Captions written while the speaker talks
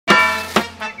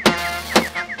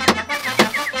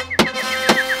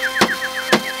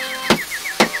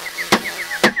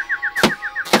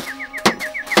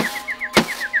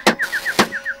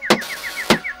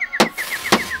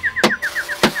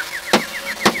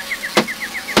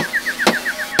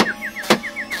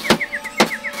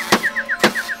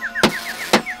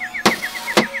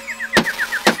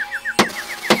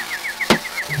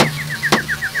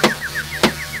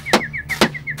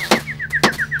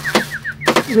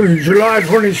July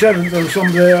 27th or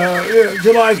something,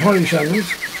 July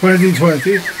 27th,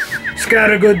 2020.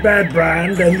 Scattergood bad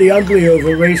brand and the ugly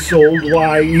over race sold.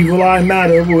 Why evil eye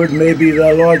matter would maybe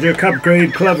the larger cup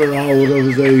grade clever out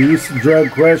of the youth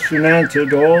drug question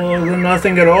answered, or the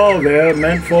nothing at all there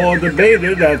meant for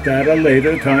debated at a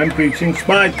later time preaching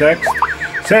spy text.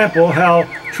 Sample how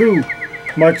true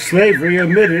much slavery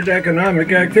omitted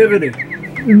economic activity.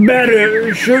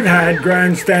 Better should had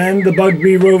grandstand the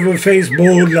Bugby rover face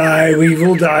bold eye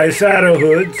weevil die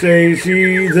satterhood say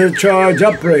see the charge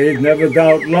upbraid never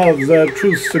doubt love the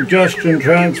truth suggestion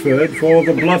transferred for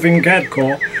the bluffing cat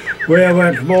call where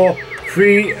went more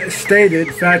free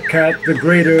stated fat cat the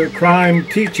greater crime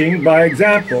teaching by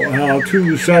example how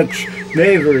to such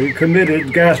knavery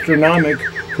committed gastronomic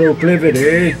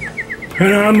proclivity.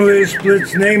 Anomaly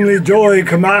splits, namely joy,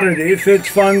 commodity, fits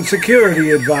fund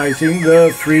security advising,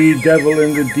 the free devil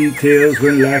in the details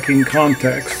when lacking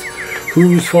context.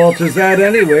 Whose fault is that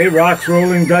anyway? Rocks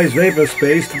rolling dice vapor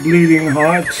space to bleeding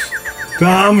hearts.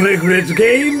 Tom Liquid's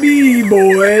game B,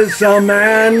 boys, some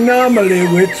anomaly,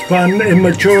 wits pun,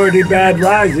 immaturity, bad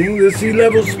rising, the sea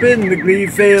level spin, the glee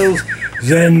fails,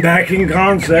 zen backing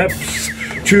concepts,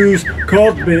 choose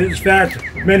cult biz, fat,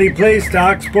 many play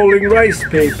stocks, pulling rice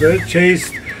paper,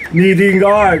 chased, needing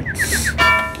arts.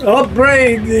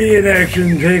 Upbraid the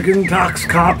inaction taken, tox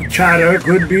cop chatter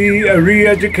could be a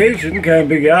re-education,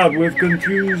 camping out with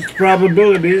confused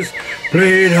probabilities,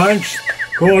 played hunch,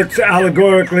 courts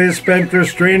allegorically spent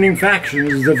restraining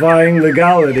factions, defying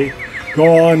legality,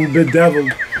 gone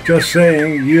bedeviled, just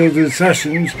saying, yielded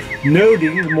sessions,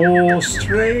 noting more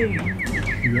strain.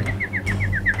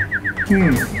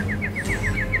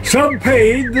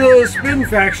 Subpaid, the spin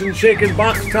faction, shaken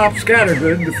box top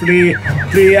scattergood, the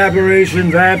flea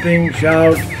aberration vamping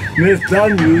shout, myth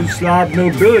done use, slob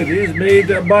nobilities, made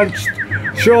bunched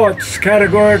shorts,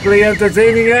 categorically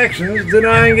entertaining actions,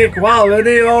 denying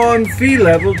equality on fee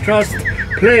level, trust,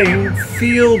 playing,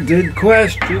 fielded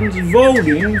questions,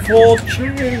 voting for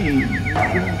change.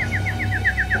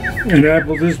 An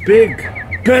apple this big,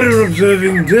 better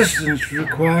observing distance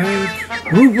required.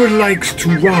 Rupert likes to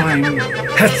rhyme.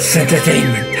 That's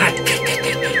entertainment.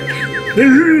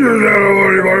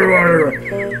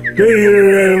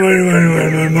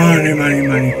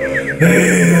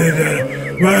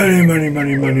 Money.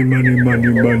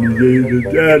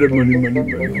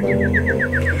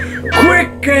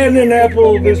 Quick and an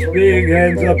apple this big,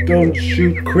 hands up, don't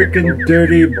shoot, quick and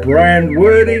dirty, brand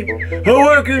worthy, a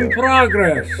work in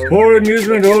progress, for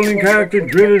amusement, holding character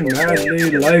driven,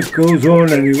 madly, life goes on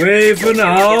anyway, for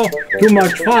now, too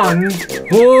much fun,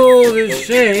 oh the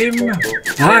shame,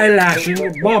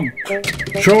 eyelashing bumped,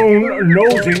 shown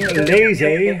nosing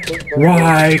lazy,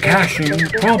 why cashing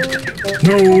prompt,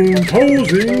 known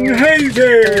posing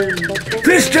hazy,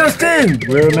 this just in,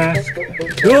 wear a mask,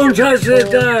 don't touch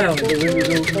it down.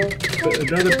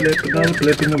 Another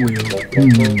blip in the wheel.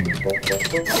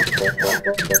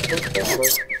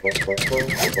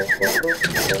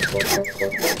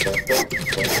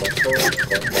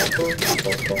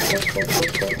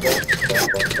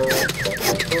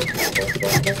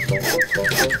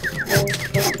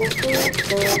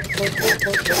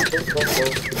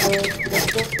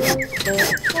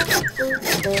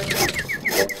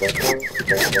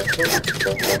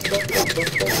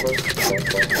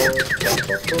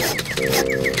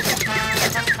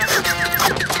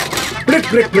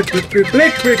 Blip, blip, blip, blip,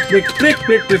 blip, blip, blip, blip,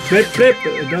 blip, blip, blip,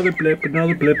 blip, blip,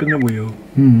 another blip in the wheel.